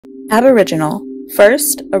Aboriginal.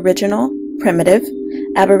 First, original, primitive.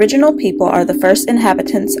 Aboriginal people are the first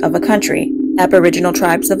inhabitants of a country. Aboriginal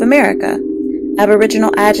tribes of America.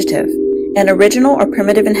 Aboriginal adjective. An original or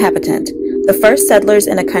primitive inhabitant. The first settlers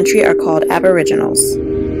in a country are called Aboriginals.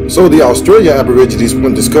 So the Australia Aborigines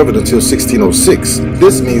weren't discovered until 1606.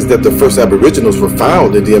 This means that the first Aboriginals were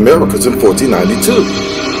found in the Americas in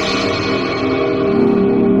 1492.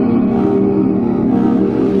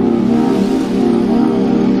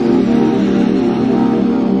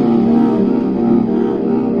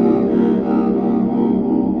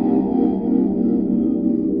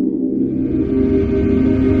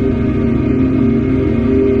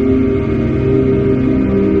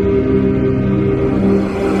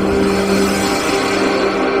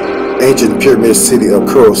 Ancient pyramid city of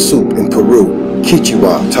Coral Soup in Peru,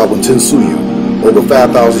 Quichua, Tawantinsuyu, over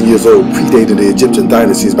 5,000 years old, predated the Egyptian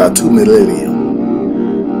dynasties by 2 millennium.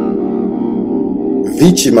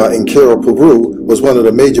 Vichima in Quero, Peru, was one of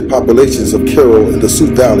the major populations of Quero in the Soup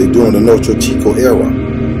Valley during the Norte Chico era.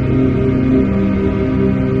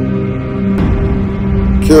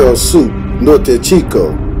 Quero Soup, Norte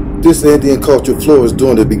Chico. This Indian culture flourished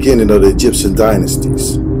during the beginning of the Egyptian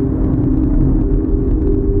dynasties.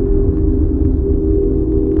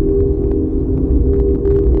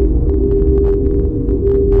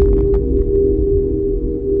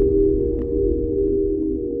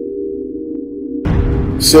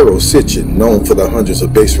 Cerro Sitchin, known for the hundreds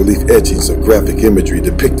of bas-relief etchings of graphic imagery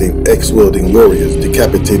depicting axe-wielding warriors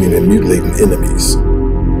decapitating and mutilating enemies.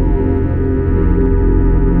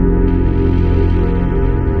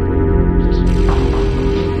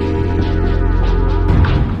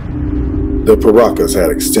 The Paracas had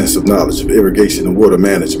extensive knowledge of irrigation and water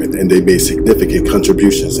management, and they made significant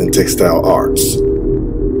contributions in textile arts.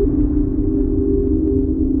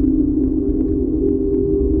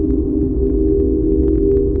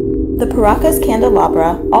 The Paracas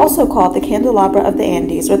candelabra, also called the candelabra of the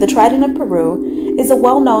Andes or the trident of Peru, is a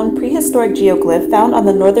well-known prehistoric geoglyph found on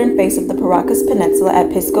the northern face of the Paracas Peninsula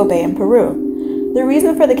at Pisco Bay in Peru. The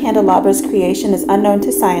reason for the candelabra's creation is unknown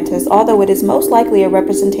to scientists, although it is most likely a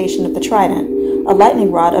representation of the trident, a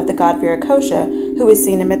lightning rod of the god Viracocha, who is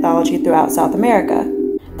seen in mythology throughout South America.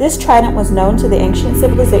 This trident was known to the ancient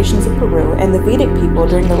civilizations of Peru and the Vedic people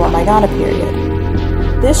during the Ramayana period.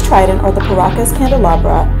 This trident, or the Paracas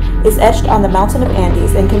candelabra, is etched on the mountain of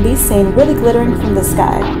Andes and can be seen really glittering from the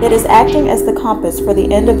sky. It is acting as the compass for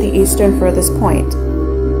the end of the eastern furthest point.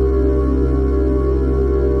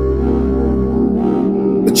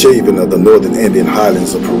 The Chavín of the northern Andean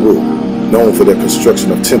highlands of Peru, known for their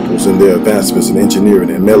construction of temples and their advancements in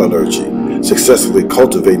engineering and metallurgy, successfully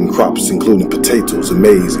cultivating crops including potatoes and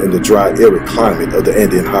maize in the dry, arid climate of the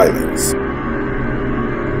Andean highlands.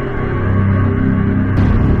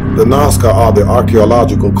 The Nazca are the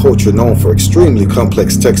archaeological culture known for extremely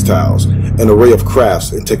complex textiles, an array of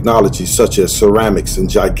crafts and technologies such as ceramics and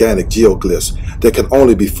gigantic geoglyphs that can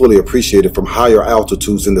only be fully appreciated from higher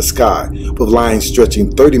altitudes in the sky, with lines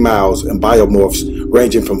stretching 30 miles and biomorphs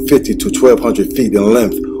ranging from 50 to 1,200 feet in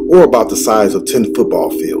length, or about the size of 10 football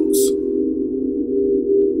fields.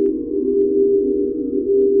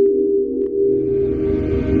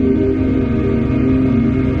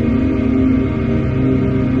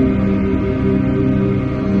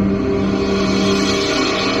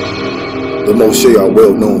 The Moshe are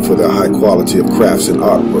well known for their high quality of crafts and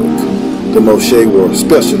artwork. The Moshe were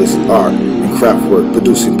specialists in art and craft work,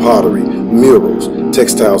 producing pottery, murals,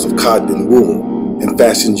 textiles of cotton and wool, and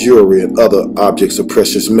fashion jewelry and other objects of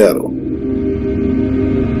precious metal.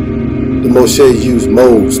 The Moshe used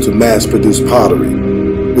molds to mass-produce pottery,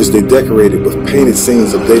 which they decorated with painted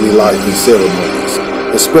scenes of daily life and ceremonies,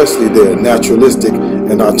 especially their naturalistic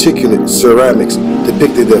and articulate ceramics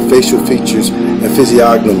depicted their facial features and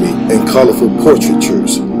physiognomy and colorful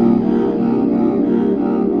portraitures.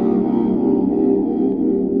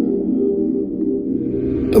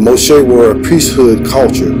 The Moshe were a priesthood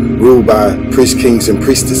culture ruled by priest kings and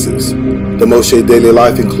priestesses. The Moshe daily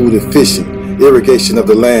life included fishing, irrigation of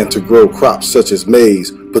the land to grow crops such as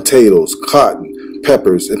maize, potatoes, cotton,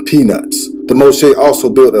 peppers, and peanuts. The Moshe also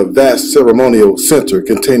built a vast ceremonial center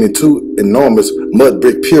containing 2 enormous mud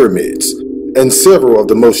brick pyramids, and several of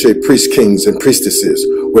the Moshe priest kings and priestesses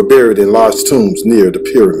were buried in large tombs near the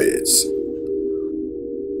pyramids.